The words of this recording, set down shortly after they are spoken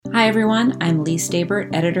everyone. I'm Lee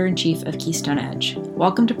Stabert, Editor-in-Chief of Keystone Edge.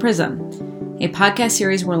 Welcome to Prism, a podcast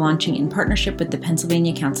series we're launching in partnership with the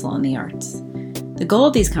Pennsylvania Council on the Arts. The goal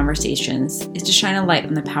of these conversations is to shine a light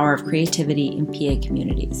on the power of creativity in PA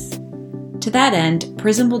communities. To that end,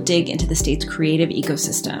 Prism will dig into the state's creative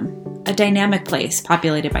ecosystem, a dynamic place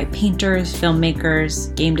populated by painters,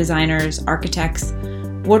 filmmakers, game designers, architects,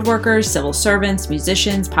 woodworkers, civil servants,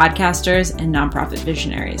 musicians, podcasters, and nonprofit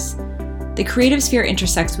visionaries. The creative sphere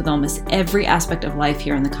intersects with almost every aspect of life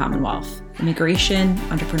here in the Commonwealth: immigration,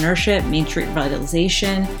 entrepreneurship, Main Street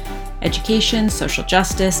revitalization, education, social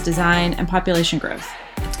justice, design, and population growth.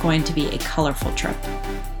 It's going to be a colorful trip.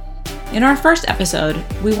 In our first episode,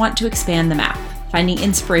 we want to expand the map, finding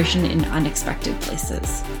inspiration in unexpected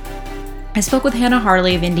places. I spoke with Hannah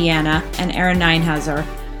Harley of Indiana and Erin Ninehouser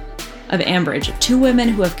of Ambridge, two women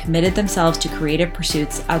who have committed themselves to creative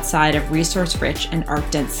pursuits outside of resource-rich and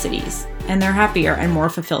art-dense cities, and they're happier and more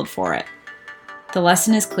fulfilled for it. The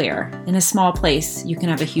lesson is clear: in a small place, you can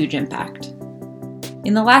have a huge impact.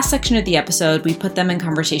 In the last section of the episode, we put them in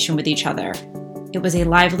conversation with each other. It was a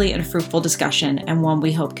lively and fruitful discussion, and one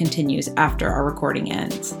we hope continues after our recording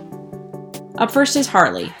ends. Up first is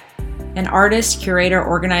Harley, an artist, curator,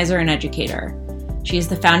 organizer, and educator. She is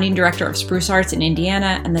the founding director of Spruce Arts in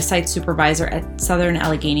Indiana and the site supervisor at Southern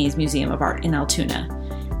Alleghenies Museum of Art in Altoona,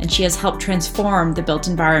 and she has helped transform the built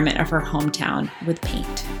environment of her hometown with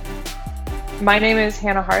paint. My name is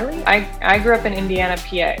Hannah Harley. I grew up in Indiana,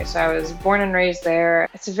 PA, so I was born and raised there.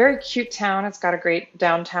 It's a very cute town. It's got a great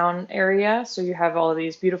downtown area, so you have all of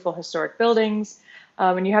these beautiful historic buildings,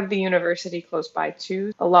 and you have the university close by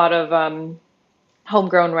too. A lot of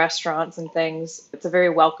homegrown restaurants and things. It's a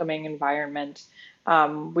very welcoming environment.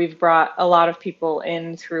 We've brought a lot of people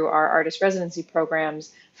in through our artist residency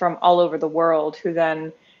programs from all over the world who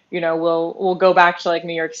then, we'll go back to like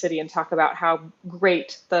New York City and talk about how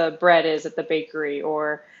great the bread is at the bakery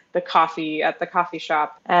or the coffee at the coffee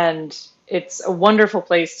shop. And it's a wonderful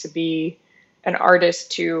place to be an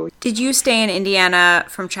artist too. Did you stay in Indiana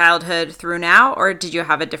from childhood through now, or did you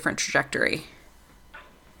have a different trajectory?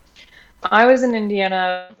 I was in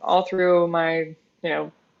Indiana all through my,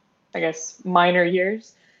 minor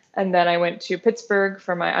years. And then I went to Pittsburgh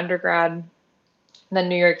for my undergrad, then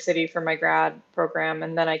New York City for my grad program.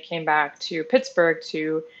 And then I came back to Pittsburgh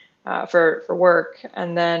for work,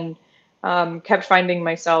 and then kept finding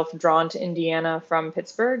myself drawn to Indiana from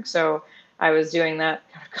Pittsburgh. So I was doing that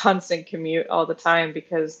kind of constant commute all the time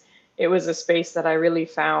because it was a space that I really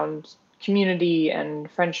found community and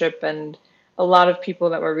friendship and a lot of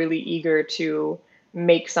people that were really eager to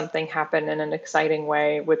make something happen in an exciting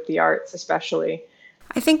way with the arts, especially.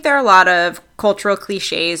 I think there are a lot of cultural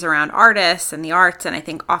cliches around artists and the arts, and I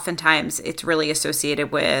think oftentimes it's really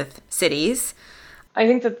associated with cities. I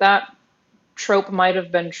think that trope might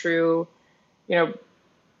have been true,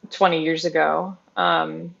 20 years ago.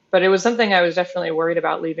 But it was something I was definitely worried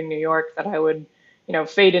about leaving New York, that I would,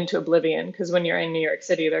 fade into oblivion, because when you're in New York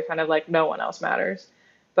City, they're kind of like, no one else matters.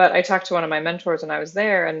 But I talked to one of my mentors when I was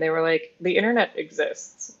there, and they were like, the internet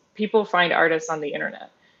exists. People find artists on the internet.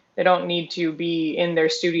 They don't need to be in their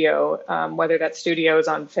studio, whether that studio is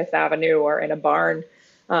on Fifth Avenue or in a barn.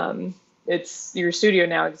 It's your studio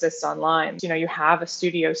now exists online. You have a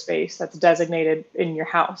studio space that's designated in your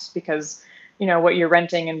house because, what you're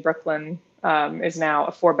renting in Brooklyn is now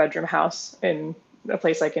a 4-bedroom house in a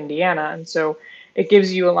place like Indiana. And so it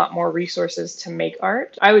gives you a lot more resources to make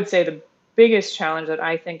art. I would say the biggest challenge that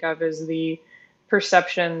I think of is the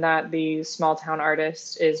perception that the small town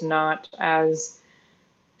artist is not as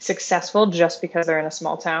successful just because they're in a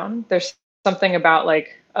small town. There's something about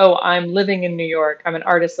like, oh, I'm living in New York. I'm an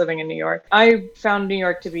artist living in New York. I found New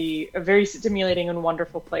York to be a very stimulating and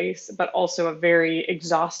wonderful place, but also a very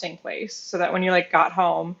exhausting place. So that when you got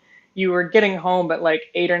home, you were getting home at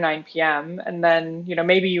 8 or 9 p.m. And then,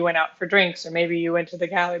 maybe you went out for drinks or maybe you went to the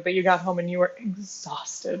gallery, but you got home and you were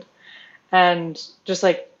exhausted. And just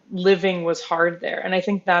living was hard there. And I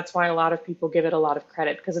think that's why a lot of people give it a lot of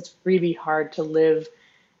credit, because it's really hard to live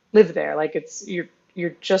there. You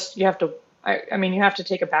have to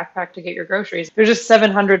take a backpack to get your groceries. There's just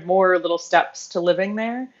 700 more little steps to living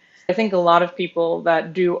there. I think a lot of people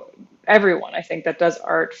everyone I think that does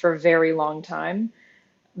art for a very long time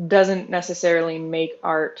doesn't necessarily make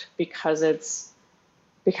art because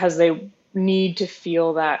they need to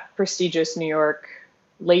feel that prestigious New York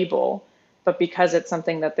label, but because it's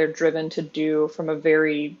something that they're driven to do from a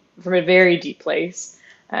very deep place.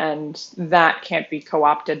 And that can't be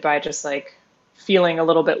co-opted by just feeling a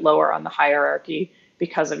little bit lower on the hierarchy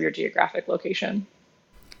because of your geographic location.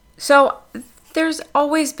 So there's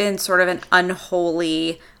always been sort of an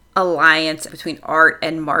unholy alliance between art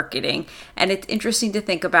and marketing. And it's interesting to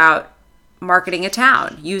think about marketing a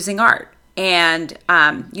town using art. And,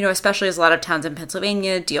 especially as a lot of towns in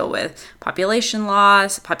Pennsylvania deal with population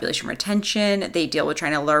loss, population retention, they deal with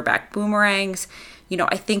trying to lure back boomerangs.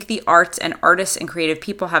 I think the arts and artists and creative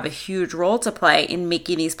people have a huge role to play in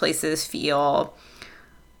making these places feel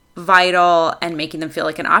vital and making them feel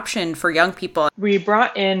like an option for young people. We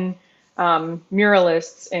brought in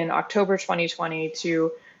muralists in October 2020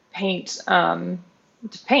 to paint,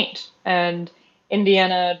 and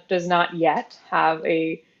Indiana does not yet have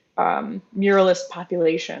a muralist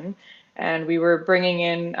population. And we were bringing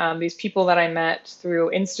in these people that I met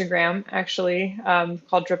through Instagram, actually,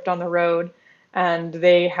 called Dripped on the Road. And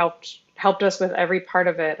they helped us with every part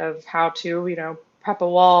of it, of how to, prep a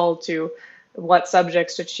wall, to what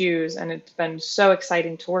subjects to choose. And it's been so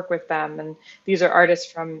exciting to work with them. And these are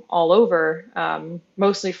artists from all over,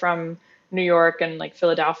 mostly from New York and like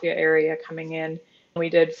Philadelphia area coming in. We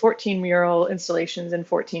did 14 mural installations in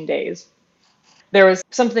 14 days. There was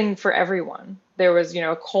something for everyone. There was,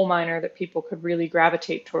 a coal miner that people could really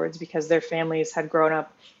gravitate towards because their families had grown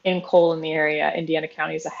up in coal in the area. Indiana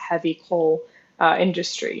County is a heavy coal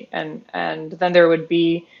industry. And then there would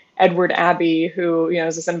be Edward Abbey, who,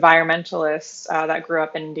 is this environmentalist that grew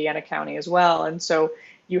up in Indiana County as well. And so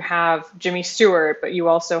you have Jimmy Stewart, but you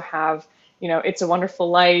also have, It's a Wonderful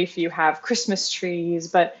Life. You have Christmas trees,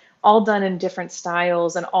 but all done in different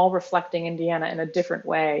styles and all reflecting Indiana in a different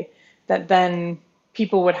way, that then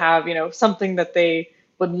people would have, something that they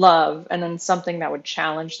would love and then something that would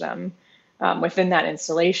challenge them within that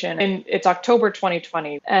installation. And it's October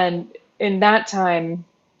 2020. And in that time,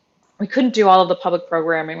 we couldn't do all of the public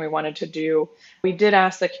programming we wanted to do. We did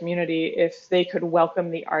ask the community if they could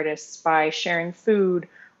welcome the artists by sharing food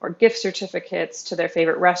or gift certificates to their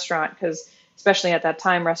favorite restaurant, because especially at that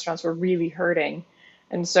time, restaurants were really hurting.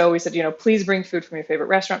 And so we said, please bring food from your favorite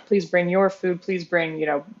restaurant. Please bring your food. Please bring,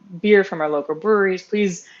 beer from our local breweries.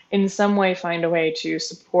 Please, in some way, find a way to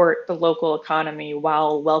support the local economy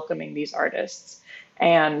while welcoming these artists.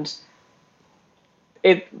 And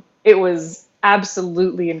it was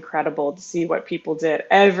absolutely incredible to see what people did.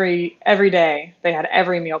 Every day, they had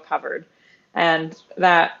every meal covered. And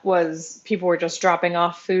that was, people were just dropping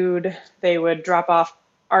off food. They would drop off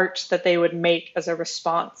art that they would make as a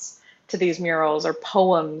response to these murals, or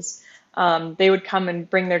poems. They would come and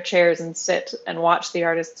bring their chairs and sit and watch the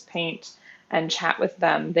artists paint and chat with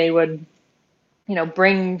them. They would,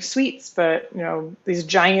 bring sweets, but, these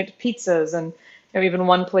giant pizzas. And even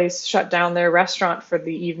one place shut down their restaurant for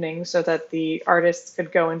the evening so that the artists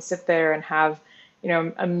could go and sit there and have,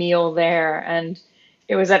 a meal there. And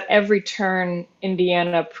it was at every turn,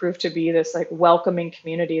 Indiana proved to be this like welcoming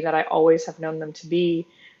community that I always have known them to be.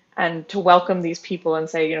 And to welcome these people and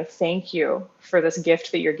say, thank you for this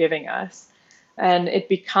gift that you're giving us. And it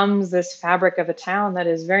becomes this fabric of a town that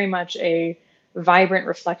is very much a vibrant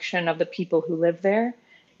reflection of the people who live there.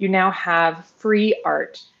 You now have free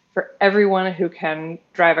art for everyone who can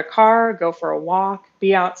drive a car, go for a walk,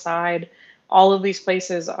 be outside. All of these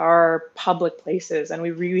places are public places, and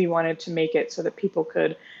we really wanted to make it so that people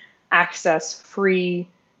could access free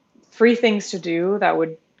things to do that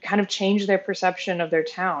would kind of change their perception of their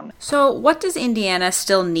town. So what does Indiana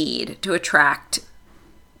still need to attract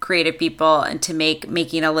creative people and to make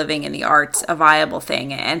making a living in the arts a viable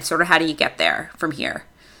thing? And sort of how do you get there from here?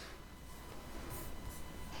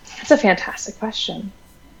 That's a fantastic question.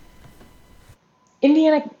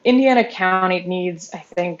 Indiana County needs, I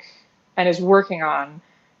think, and is working on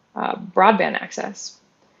broadband access.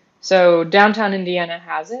 So downtown Indiana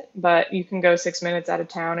has it, but you can go 6 minutes out of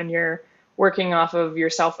town and you're working off of your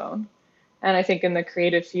cell phone. And I think in the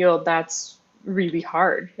creative field, that's really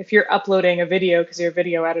hard. If you're uploading a video because you're a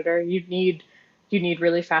video editor, you need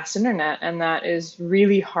really fast internet. And that is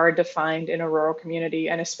really hard to find in a rural community.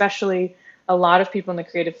 And especially a lot of people in the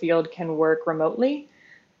creative field can work remotely.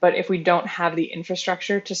 But if we don't have the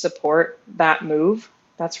infrastructure to support that move,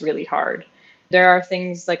 that's really hard. There are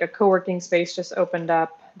things like a co-working space just opened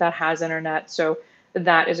up that has internet. So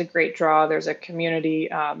that is a great draw. There's a community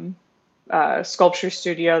sculpture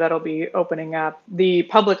studio that'll be opening up. The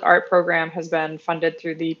public art program has been funded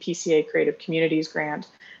through the PCA Creative Communities grant,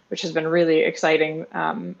 which has been really exciting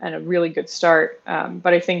and a really good start.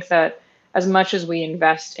 But I think that as much as we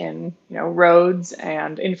invest in roads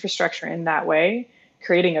and infrastructure in that way,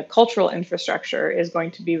 creating a cultural infrastructure is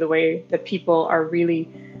going to be the way that people are really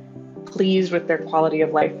pleased with their quality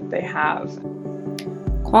of life that they have.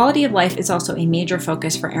 Quality of life is also a major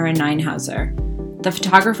focus for Erin Ninehouser. The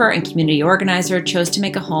photographer and community organizer chose to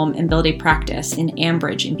make a home and build a practice in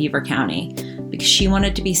Ambridge in Beaver County. because she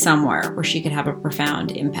wanted to be somewhere where she could have a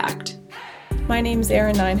profound impact. My name is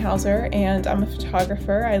Erin Ninehouser, and I'm a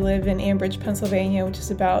photographer. I live in Ambridge, Pennsylvania, which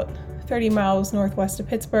is about 30 miles northwest of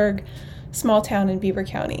Pittsburgh, small town in Beaver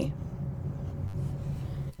County.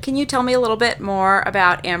 Can you tell me a little bit more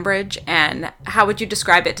about Ambridge, and how would you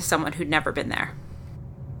describe it to someone who'd never been there?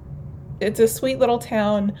 It's a sweet little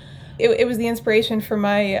town. It was the inspiration for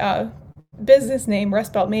my business name,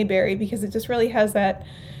 Rust Belt Mayberry, because it just really has that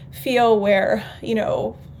feel where,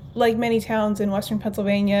 like many towns in western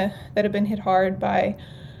Pennsylvania that have been hit hard by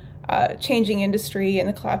changing industry and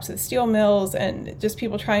the collapse of the steel mills and just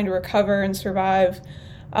people trying to recover and survive,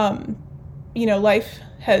 life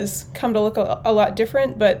has come to look a lot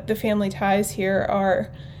different, but the family ties here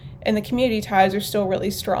and the community ties are still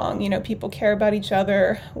really strong. People care about each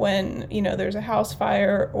other when, there's a house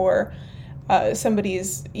fire or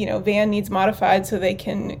somebody's, van needs modified so they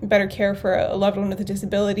can better care for a loved one with a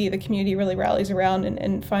disability. The community really rallies around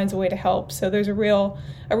and finds a way to help. So there's a real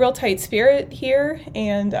tight spirit here,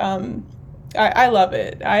 and I love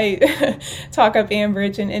it. I talk up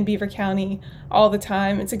Ambridge and Beaver County all the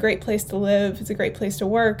time. It's a great place to live. It's a great place to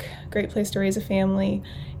work, great place to raise a family.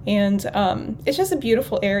 And it's just a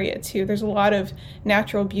beautiful area, too. There's a lot of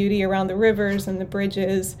natural beauty around the rivers and the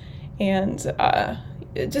bridges, and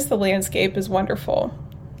just the landscape is wonderful.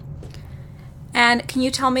 And can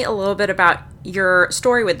you tell me a little bit about your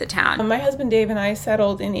story with the town? My husband Dave and I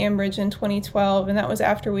settled in Ambridge in 2012, and that was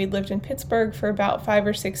after we'd lived in Pittsburgh for about 5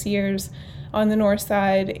 or 6 years on the north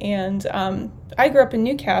side. And I grew up in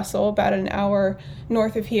Newcastle, about an hour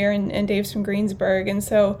north of here, and Dave's from Greensburg. And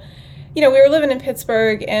so, we were living in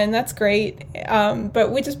Pittsburgh, and that's great,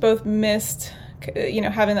 but we just both missed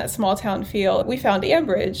having that small town feel. We found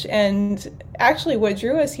Ambridge, and actually what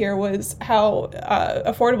drew us here was how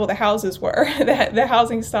affordable the houses were. The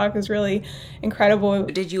housing stock is really incredible.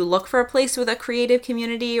 Did you look for a place with a creative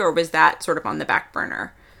community, or was that sort of on the back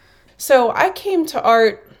burner? So I came to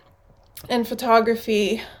art and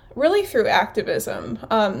photography really through activism.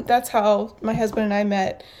 That's how my husband and I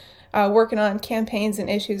met, working on campaigns and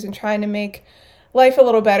issues and trying to make life a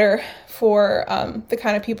little better for the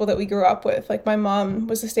kind of people that we grew up with. Like, my mom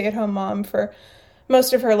was a stay-at-home mom for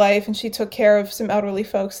most of her life, and she took care of some elderly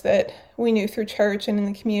folks that we knew through church and in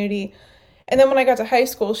the community. And then when I got to high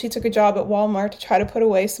school, she took a job at Walmart to try to put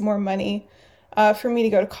away some more money for me to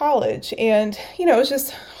go to college. And, it was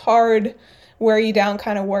just hard, wear you down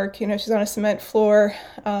kind of work. She's on a cement floor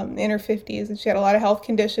in her 50s, and she had a lot of health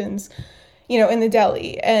conditions, in the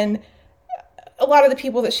deli. And a lot of the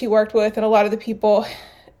people that she worked with and a lot of the people,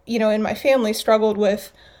 in my family struggled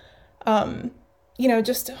with,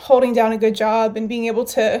 just holding down a good job and being able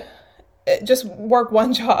to just work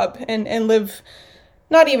one job and live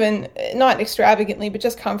not extravagantly, but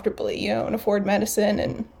just comfortably, and afford medicine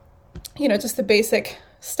and, just the basic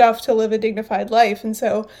stuff to live a dignified life. And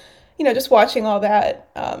so, just watching all that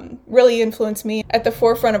really influenced me. At the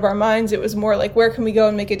forefront of our minds, it was more like, where can we go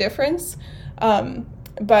and make a difference?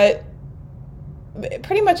 But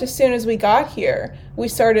pretty much as soon as we got here, we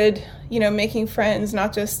started, making friends,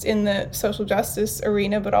 not just in the social justice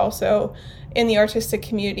arena, but also in the artistic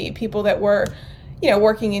community, people that were,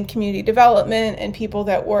 working in community development, and people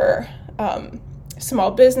that were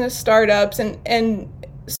small business startups, and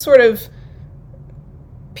sort of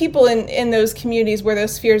people in those communities where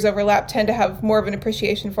those spheres overlap tend to have more of an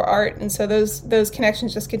appreciation for art. And so those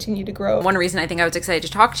connections just continue to grow. One reason I think I was excited to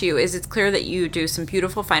talk to you is it's clear that you do some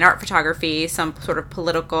beautiful fine art photography, some sort of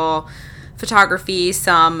political photography,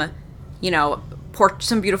 some,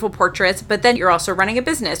 some beautiful portraits, but then you're also running a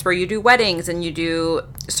business where you do weddings and you do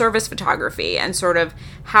service photography, and sort of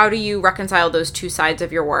how do you reconcile those two sides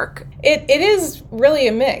of your work? It is really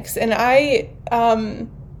a mix. And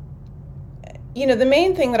the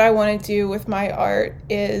main thing that I want to do with my art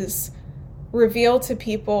is reveal to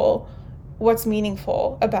people what's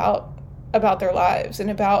meaningful about their lives and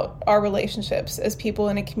about our relationships as people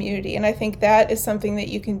in a community. And I think that is something that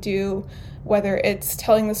you can do, whether it's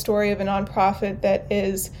telling the story of a nonprofit that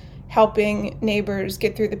is helping neighbors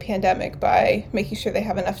get through the pandemic by making sure they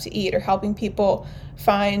have enough to eat, or helping people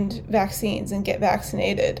find vaccines and get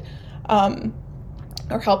vaccinated,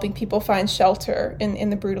 or helping people find shelter in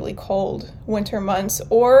the brutally cold winter months,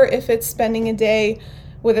 or if it's spending a day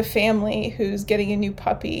with a family who's getting a new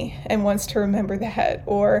puppy and wants to remember that,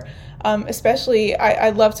 or especially I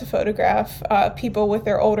love to photograph people with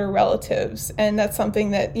their older relatives, and that's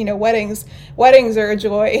something that, weddings are a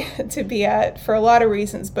joy to be at for a lot of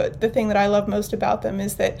reasons, but the thing that I love most about them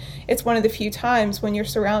is that it's one of the few times when you're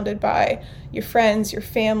surrounded by your friends, your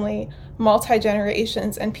family,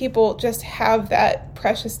 multi-generations, and people just have that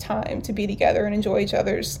precious time to be together and enjoy each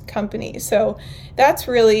other's company. So that's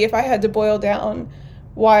really, if I had to boil down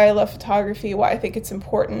why I love photography, why I think it's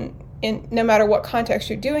important, in no matter what context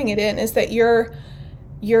you're doing it in, is that you're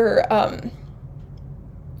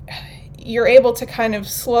able to kind of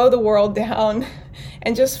slow the world down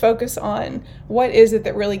and just focus on what is it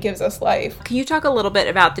that really gives us life. Can you talk a little bit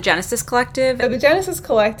about the Genesis Collective? So the Genesis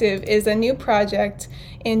Collective is a new project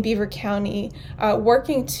in Beaver County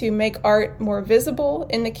working to make art more visible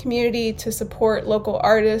in the community, to support local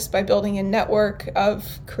artists by building a network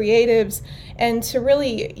of creatives, and to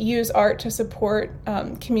really use art to support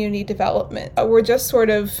community development. We're just sort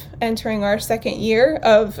of entering our second year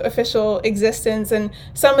of official existence, and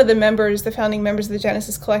some of the members, the founding members of the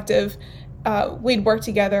Genesis Collective, we'd worked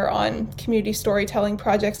together on community storytelling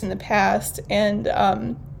projects in the past, and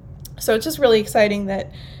so it's just really exciting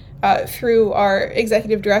that through our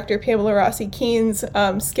executive director, Pamela Rossi-Keen's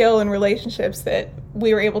skill and relationships, that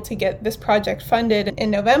we were able to get this project funded.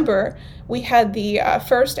 In November, we had the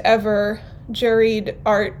first ever juried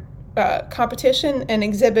art competition and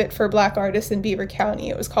exhibit for Black artists in Beaver County.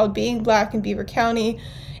 It was called Being Black in Beaver County,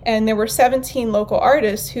 and there were 17 local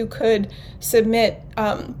artists who could submit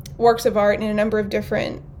works of art in a number of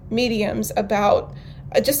different mediums about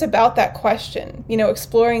just about that question,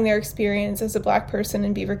 exploring their experience as a Black person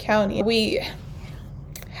in Beaver County. We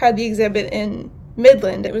had the exhibit in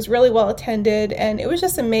Midland. It was really well attended, and it was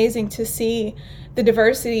just amazing to see the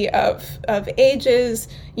diversity of ages,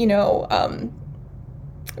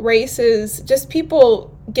 races, just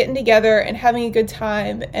people getting together and having a good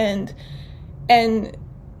time and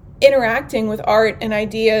interacting with art and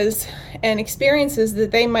ideas and experiences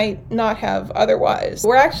that they might not have otherwise.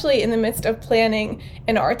 We're actually in the midst of planning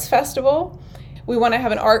an arts festival. We want to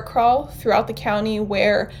have an art crawl throughout the county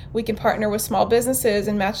where we can partner with small businesses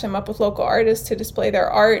and match them up with local artists to display their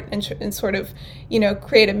art and sort of,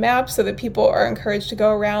 create a map so that people are encouraged to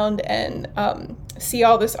go around and see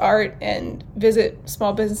all this art and visit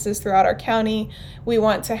small businesses throughout our county. We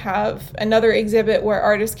want to have another exhibit where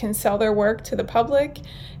artists can sell their work to the public.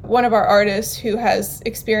 One of our artists who has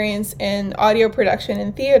experience in audio production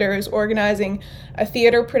and theater is organizing a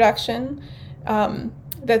theater production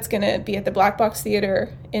that's going to be at the Black Box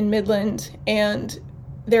Theater in Midland, and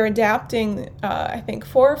they're adapting, I think,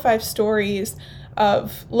 4 or 5 stories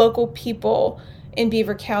of local people in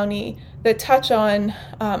Beaver County that touch on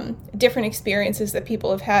different experiences that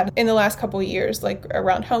people have had in the last couple of years, like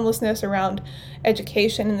around homelessness, around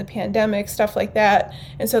education and the pandemic, stuff like that.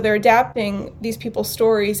 And so they're adapting these people's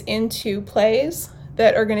stories into plays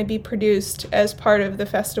that are going to be produced as part of the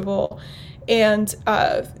festival. And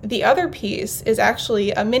the other piece is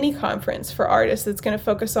actually a mini conference for artists that's going to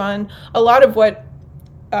focus on a lot of what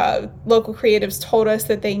local creatives told us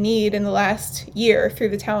that they need in the last year through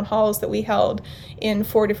the town halls that we held in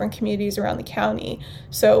 4 different communities around the county.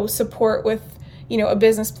 So support with, a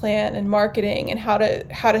business plan and marketing and how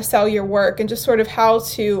to sell your work, and just sort of how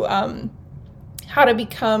to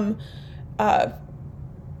become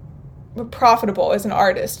profitable as an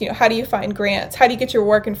artist. How do you find grants? How do you get your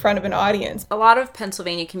work in front of an audience? A lot of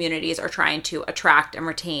Pennsylvania communities are trying to attract and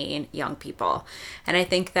retain young people. And I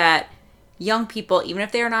think that young people, even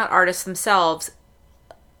if they are not artists themselves,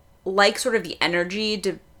 like sort of the energy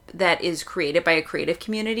that is created by a creative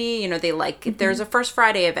community. They like, if there's a First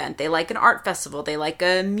Friday event, they like an art festival, they like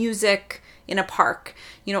a music in a park,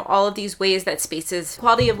 all of these ways that spaces,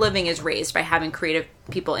 quality of living is raised by having creative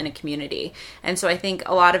people in a community. And so I think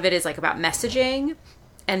a lot of it is like about messaging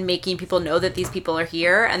and making people know that these people are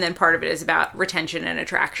here. And then part of it is about retention and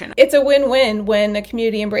attraction. It's a win-win when a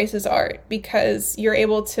community embraces art, because you're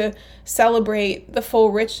able to celebrate the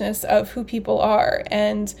full richness of who people are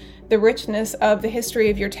and the richness of the history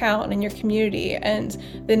of your town and your community and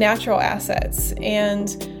the natural assets.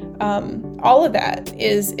 And all of that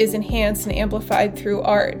is enhanced and amplified through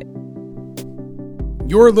art.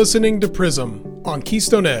 You're listening to Prism on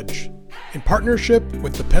Keystone Edge, in partnership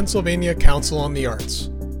with the Pennsylvania Council on the Arts,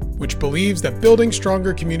 which believes that building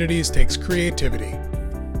stronger communities takes creativity.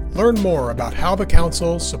 Learn more about how the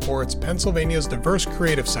Council supports Pennsylvania's diverse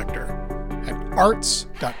creative sector at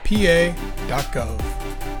arts.pa.gov.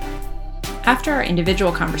 After our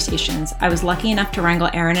individual conversations, I was lucky enough to wrangle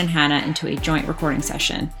Erin and Hannah into a joint recording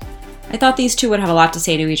session. I thought these two would have a lot to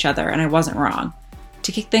say to each other, and I wasn't wrong.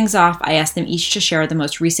 To kick things off, I asked them each to share the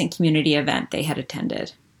most recent community event they had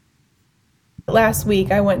attended. Last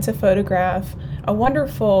week, I went to photograph a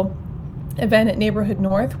wonderful event at Neighborhood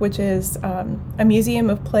North, which is a museum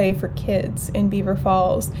of play for kids in Beaver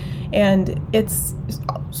Falls. And it's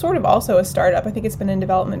sort of also a startup. I think it's been in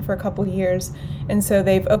development for a couple years. And so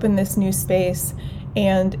they've opened this new space.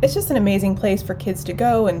 And it's just an amazing place for kids to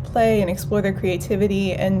go and play and explore their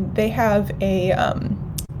creativity. And they have a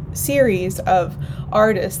series of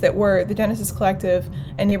artists that the Genesis Collective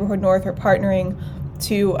and Neighborhood North are partnering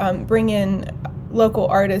to bring in local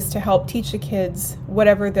artists to help teach the kids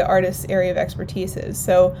whatever the artist's area of expertise is.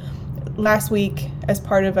 So last week, as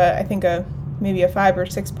part of maybe a 5 or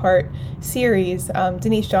 6 part series,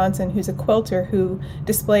 Denise Johnson, who's a quilter who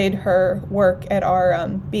displayed her work at our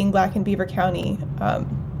Being Black in Beaver County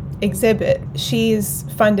exhibit, she's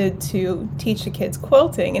funded to teach the kids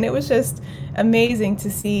quilting. And it was just amazing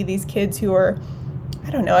to see these kids who are,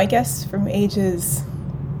 I don't know, I guess from ages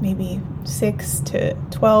maybe 6 to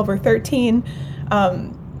 12 or 13,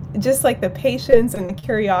 just like the patience and the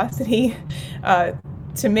curiosity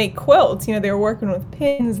to make quilts. You know, they were working with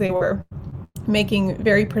pins, they were making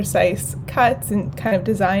very precise cuts and kind of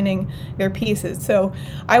designing their pieces. So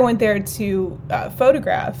I went there to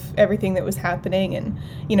photograph everything that was happening and,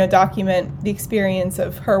 you know, document the experience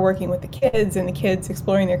of her working with the kids and the kids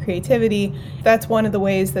exploring their creativity. That's one of the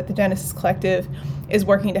ways that the Genesis Collective is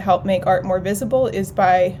working to help make art more visible, is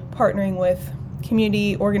by partnering with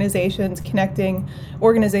community organizations, connecting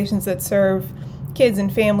organizations that serve kids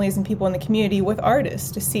and families and people in the community with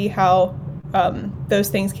artists to see how those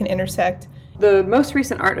things can intersect. The most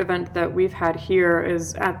recent art event that we've had here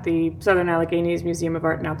is at the Southern Alleghenies Museum of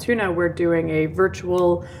Art in Altoona. We're doing a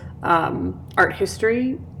virtual art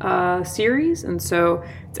history series, and so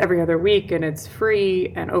it's every other week and it's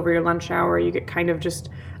free, and over your lunch hour you get kind of just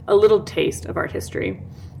a little taste of art history.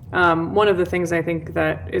 One of the things I think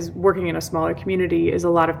that is working in a smaller community is a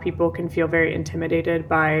lot of people can feel very intimidated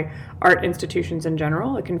by art institutions in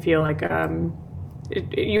general. It can feel like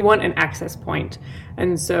you want an access point.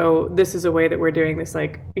 And so this is a way that we're doing this,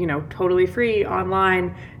 like, you know, totally free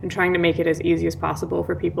online, and trying to make it as easy as possible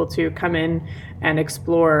for people to come in and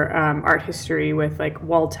explore art history with like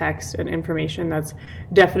wall text and information that's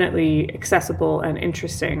definitely accessible and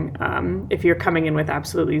interesting if you're coming in with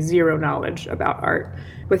absolutely zero knowledge about art.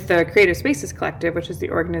 With the Creative Spaces Collective, which is the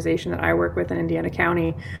organization that I work with in Indiana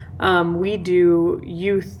County, we do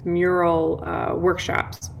youth mural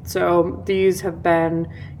workshops. So these have been,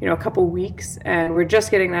 you know, a couple weeks, and we're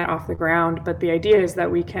just getting that off the ground. But the idea is that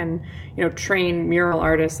we can, you know, train mural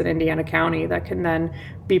artists in Indiana County that can then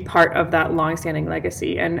be part of that longstanding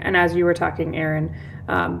legacy. And as you were talking, Erin,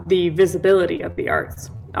 the visibility of the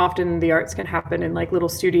arts. Often the arts can happen in like little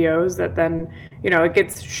studios that then, you know, it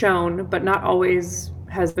gets shown, but not always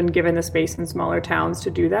has been given the space in smaller towns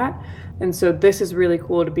to do that. And so this is really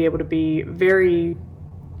cool to be able to be very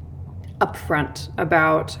upfront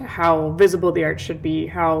about how visible the art should be,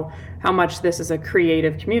 how much this is a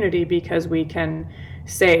creative community, because we can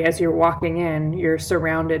say, as you're walking in, you're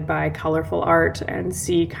surrounded by colorful art and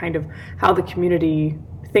see kind of how the community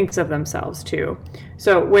thinks of themselves too.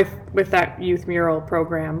 So with that youth mural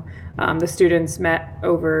program, the students met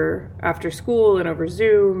over after school and over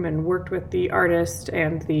Zoom and worked with the artist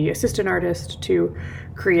and the assistant artist to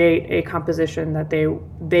create a composition that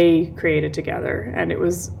they created together. And it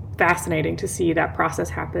was fascinating to see that process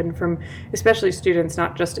happen from especially students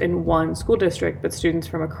not just in one school district, but students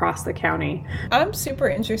from across the county. I'm super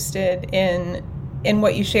interested in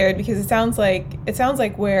what you shared, because it sounds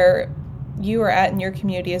like where you are at in your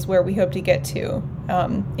community is where we hope to get to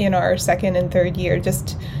in our second and third year.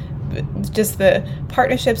 Just the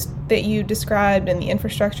partnerships that you described and the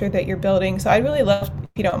infrastructure that you're building. So I'd really love, if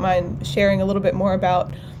you don't mind, sharing a little bit more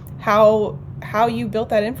about how you built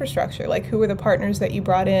that infrastructure. Like, who were the partners that you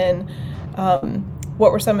brought in?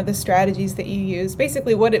 What were some of the strategies that you used?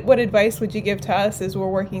 Basically, what advice would you give to us as we're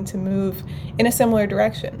working to move in a similar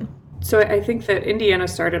direction? So I think that Indiana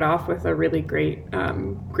started off with a really great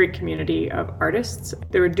community of artists.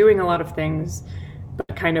 They were doing a lot of things,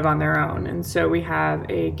 but kind of on their own. And so we have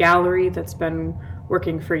a gallery that's been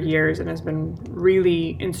working for years and has been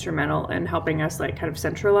really instrumental in helping us like kind of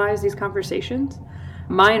centralize these conversations.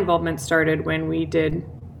 My involvement started when we did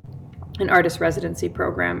an artist residency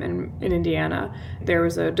program in Indiana. There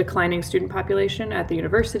was a declining student population at the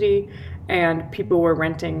university, and people were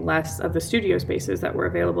renting less of the studio spaces that were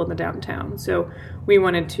available in the downtown. So we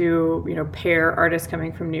wanted to, you know, pair artists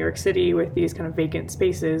coming from New York City with these kind of vacant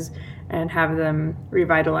spaces and have them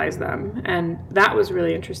revitalize them. And that was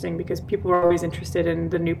really interesting because people were always interested in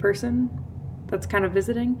the new person that's kind of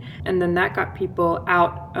visiting. And then that got people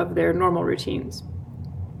out of their normal routines.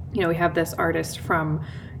 You know, we have this artist from,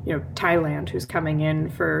 you know, Thailand who's coming in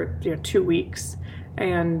for, you know, 2 weeks,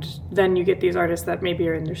 And then you get these artists that maybe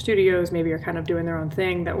are in their studios, maybe are kind of doing their own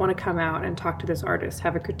thing, that want to come out and talk to this artist,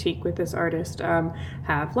 have a critique with this artist,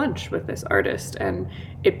 have lunch with this artist. And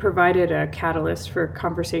it provided a catalyst for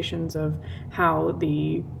conversations of how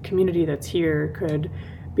the community that's here could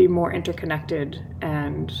be more interconnected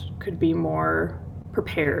and could be more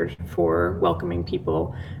prepared for welcoming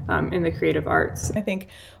people in the creative arts. I think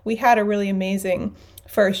we had a really amazing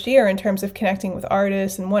first year in terms of connecting with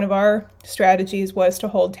artists, and one of our strategies was to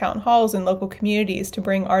hold town halls in local communities to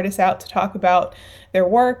bring artists out to talk about their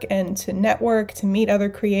work and to network, to meet other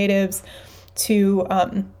creatives, to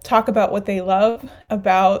talk about what they love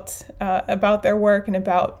about their work and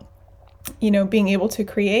about being able to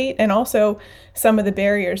create, and also some of the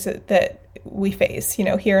barriers that we face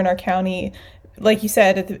here in our county. Like you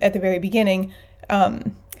said at the very beginning,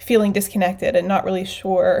 feeling disconnected and not really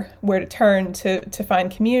sure where to turn to find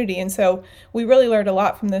community. And so we really learned a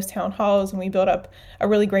lot from those town halls, and we built up a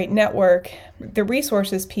really great network. The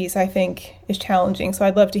resources piece, I think, is challenging. So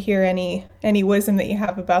I'd love to hear any wisdom that you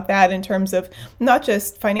have about that in terms of not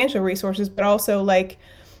just financial resources, but also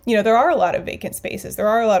there are a lot of vacant spaces. There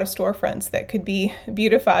are a lot of storefronts that could be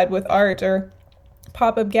beautified with art or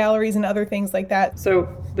pop-up galleries and other things like that. So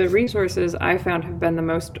the resources I found have been the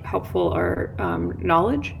most helpful are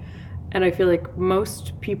knowledge. And I feel like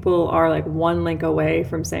most people are one link away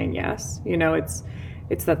from saying yes.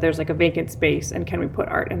 It's that there's a vacant space, and can we put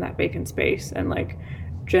art in that vacant space? And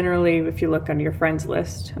generally, if you look on your friends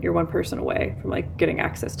list, you're one person away from getting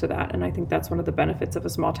access to that. And I think that's one of the benefits of a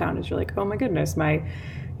small town is you're oh my goodness, my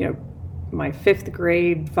 5th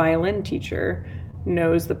grade violin teacher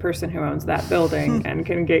knows the person who owns that building and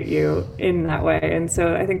can get you in that way. And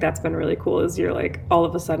so I think that's been really cool, is you're all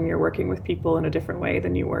of a sudden you're working with people in a different way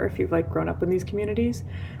than you were if you've grown up in these communities.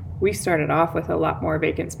 We started off with a lot more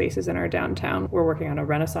vacant spaces in our downtown. We're working on a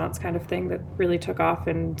Renaissance kind of thing that really took off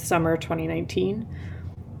in summer 2019.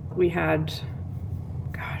 We had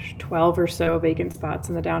 12 or so vacant spots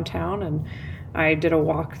in the downtown, and I did a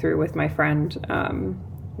walkthrough with my friend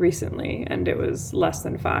recently, and it was less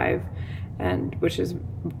than 5. And which is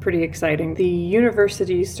pretty exciting. The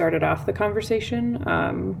university started off the conversation.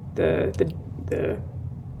 The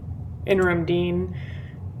interim dean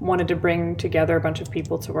wanted to bring together a bunch of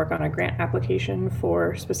people to work on a grant application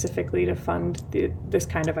for specifically to fund this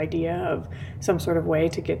kind of idea of some sort of way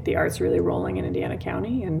to get the arts really rolling in Indiana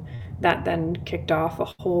County. And that then kicked off a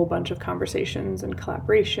whole bunch of conversations and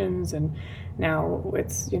collaborations. And now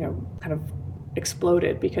it's, kind of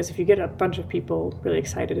exploded, because if you get a bunch of people really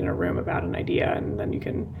excited in a room about an idea, and then you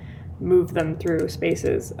can move them through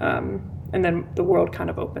spaces, and then the world kind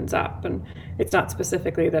of opens up. And it's not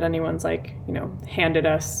specifically that anyone's handed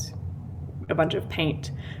us a bunch of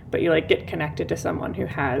paint, but you get connected to someone who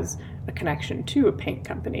has a connection to a paint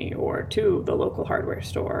company or to the local hardware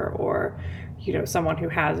store, or someone who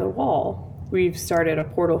has a wall. We've started a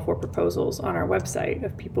portal for proposals on our website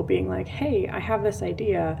of people being hey, I have this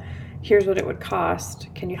idea. Here's what it would cost.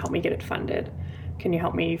 Can you help me get it funded? Can you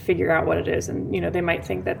help me figure out what it is? And, they might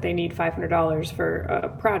think that they need $500 for a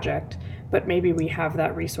project, but maybe we have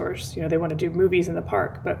that resource. They want to do movies in the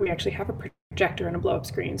park, but we actually have a projector and a blow-up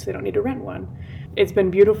screen, so they don't need to rent one. It's been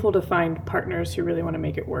beautiful to find partners who really want to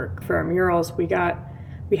make it work. For our murals, we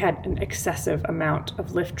had an excessive amount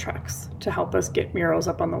of lift trucks to help us get murals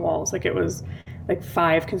up on the walls. It was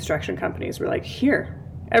 5 construction companies were here.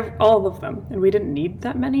 All of them, and we didn't need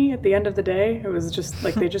that many at the end of the day. It was just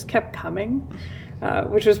they just kept coming,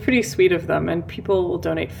 which was pretty sweet of them. And people will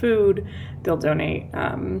donate food, they'll donate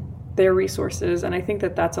their resources, and I think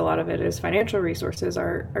that's a lot of it is financial resources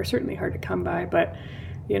are certainly hard to come by, but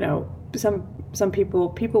some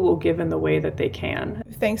people will give in the way that they can.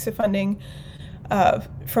 Thanks to funding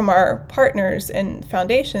from our partners and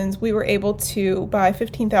foundations, we were able to buy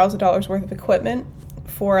 $15,000 worth of equipment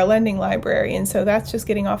for a lending library. And so that's just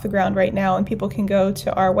getting off the ground right now, and people can go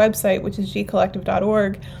to our website, which is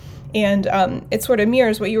gcollective.org, and it sort of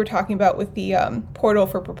mirrors what you were talking about with the portal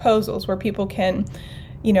for proposals, where people can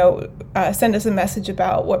send us a message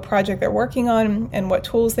about what project they're working on and what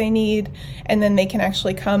tools they need, and then they can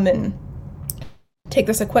actually come and take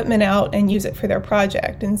this equipment out and use it for their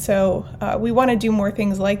project. And so we want to do more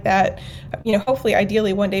things like that, hopefully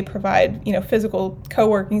ideally one day provide physical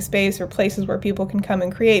co-working space or places where people can come and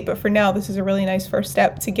create. But for now, this is a really nice first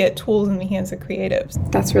step to get tools in the hands of creatives.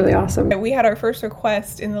 That's really awesome. We had our first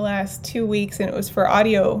request in the last 2 weeks, and it was for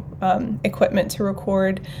audio equipment to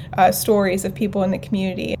record stories of people in the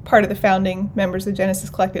community. Part of the founding members of Genesis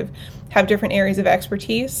Collective have different areas of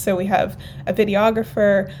expertise. So we have a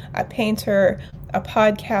videographer, a painter, a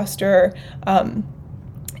podcaster,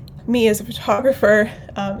 me as a photographer,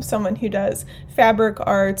 someone who does fabric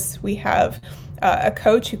arts. We have a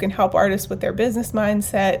coach who can help artists with their business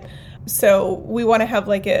mindset. So we want to have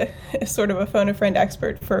like a sort of a phone a friend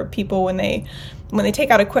expert for people when they take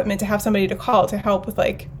out equipment, to have somebody to call to help with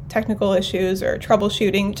like technical issues or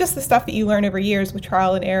troubleshooting, just the stuff that you learn over years with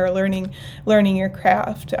trial and error, learning your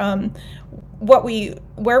craft.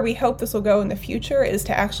 Where we hope this will go in the future is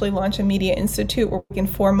to actually launch a media institute where we can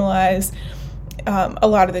formalize a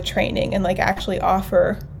lot of the training and like actually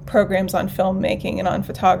offer programs on filmmaking and on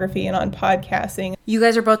photography and on podcasting. You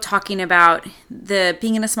guys are both talking about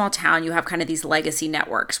being in a small town. You have kind of these legacy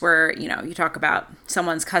networks where, you know, you talk about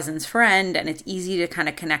someone's cousin's friend and it's easy to kind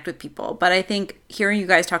of connect with people. But I think hearing you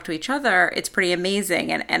guys talk to each other, it's pretty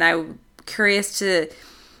amazing. And I'm curious to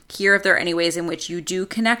hear if there are any ways in which you do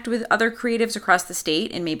connect with other creatives across the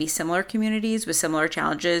state in maybe similar communities with similar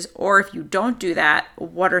challenges. Or if you don't do that,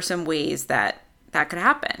 what are some ways that could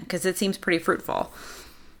happen? Because it seems pretty fruitful.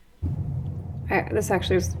 This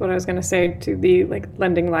actually is what I was going to say to the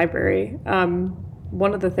lending library.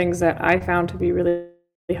 One of the things that I found to be really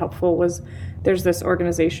helpful was there's this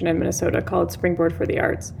organization in Minnesota called Springboard for the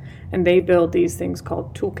Arts, and they build these things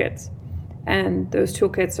called toolkits. And those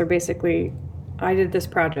toolkits are basically, I did this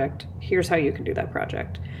project, here's how you can do that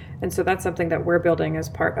project. And so that's something that we're building as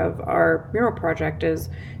part of our mural project is,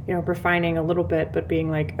 you know, refining a little bit, but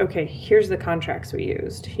being like, okay, here's the contracts we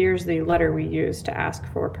used. Here's the letter we used to ask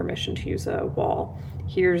for permission to use a wall.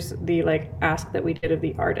 Here's the ask that we did of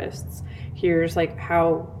the artists. Here's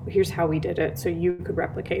how we did it so you could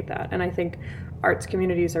replicate that. And I think arts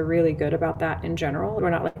communities are really good about that in general. We're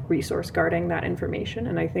not resource guarding that information.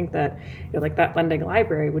 And I think that, you know, that lending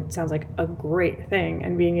library sounds like a great thing.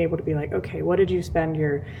 And being able to be like, okay, what did you spend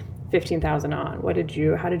your $15,000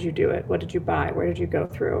 on? How did you do it? What did you buy? Where did you go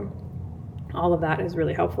through? All of that is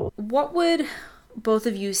really helpful. What would both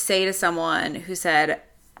of you say to someone who said,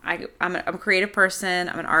 I'm a creative person,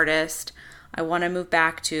 I'm an artist, I want to move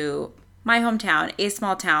back to my hometown, a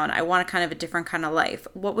small town, I want a kind of a different kind of life?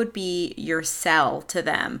 What would be your sell to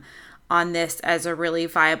them on this as a really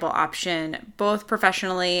viable option, both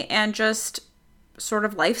professionally and just sort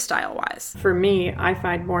of lifestyle-wise? For me, I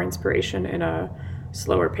find more inspiration in a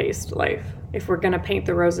slower paced life. If we're going to paint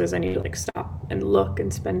the roses, I need to stop and look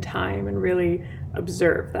and spend time and really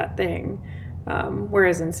observe that thing.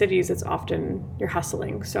 Whereas in cities, it's often you're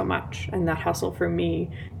hustling so much, and that hustle for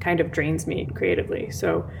me kind of drains me creatively.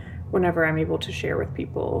 So whenever I'm able to share with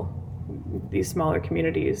people these smaller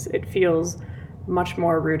communities, it feels much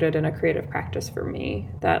more rooted in a creative practice for me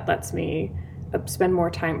that lets me spend more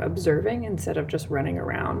time observing instead of just running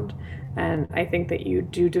around. And I think that you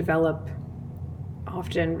do develop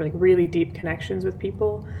often really deep connections with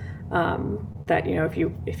people that, you know,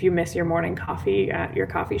 if you miss your morning coffee at your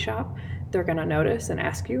coffee shop, they're going to notice and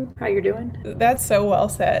ask you how you're doing. That's so well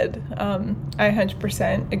said. I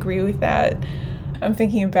 100% agree with that. I'm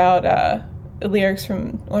thinking about lyrics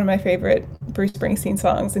from one of my favorite Bruce Springsteen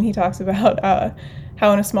songs, and he talks about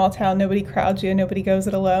how in a small town nobody crowds you, nobody goes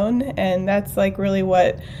it alone. And that's really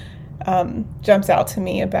what jumps out to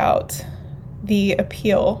me about the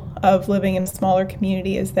appeal of living in a smaller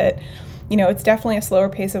community is that, you know, it's definitely a slower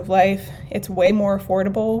pace of life. It's way more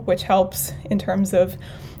affordable, which helps in terms of,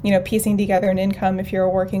 you know, piecing together an income if you're a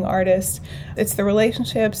working artist. It's the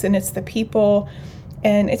relationships and it's the people,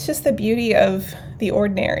 and it's just the beauty of the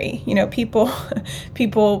ordinary. You know, people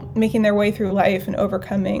making their way through life and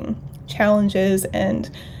overcoming challenges, and,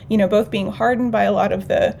 you know, both being hardened by a lot of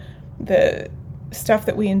the stuff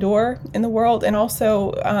that we endure in the world, and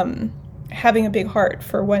also having a big heart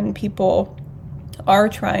for when people are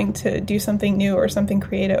trying to do something new or something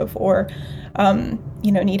creative, or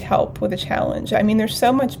you know, need help with a challenge. I mean, there's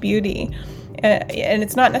so much beauty, and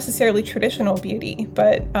it's not necessarily traditional beauty,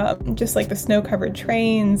 but just the snow-covered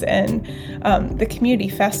trains and the community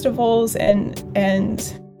festivals and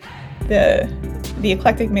the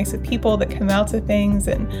eclectic mix of people that come out to things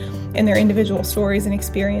and their individual stories and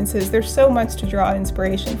experiences. There's so much to draw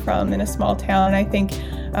inspiration from in a small town. I think,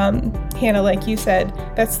 Hannah, like you said,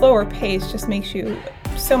 that slower pace just makes you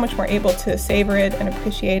so much more able to savor it and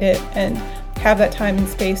appreciate it and have that time and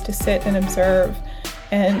space to sit and observe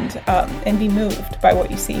and be moved by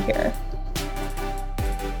what you see here.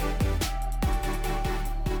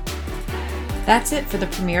 That's it for the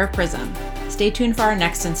premiere of Prism. Stay tuned for our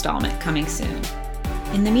next installment coming soon.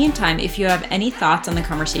 In the meantime, if you have any thoughts on the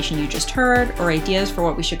conversation you just heard or ideas for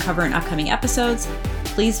what we should cover in upcoming episodes,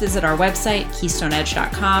 please visit our website,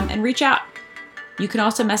 keystoneedge.com, and reach out. You can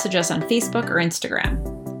also message us on Facebook or Instagram.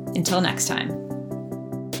 Until next time.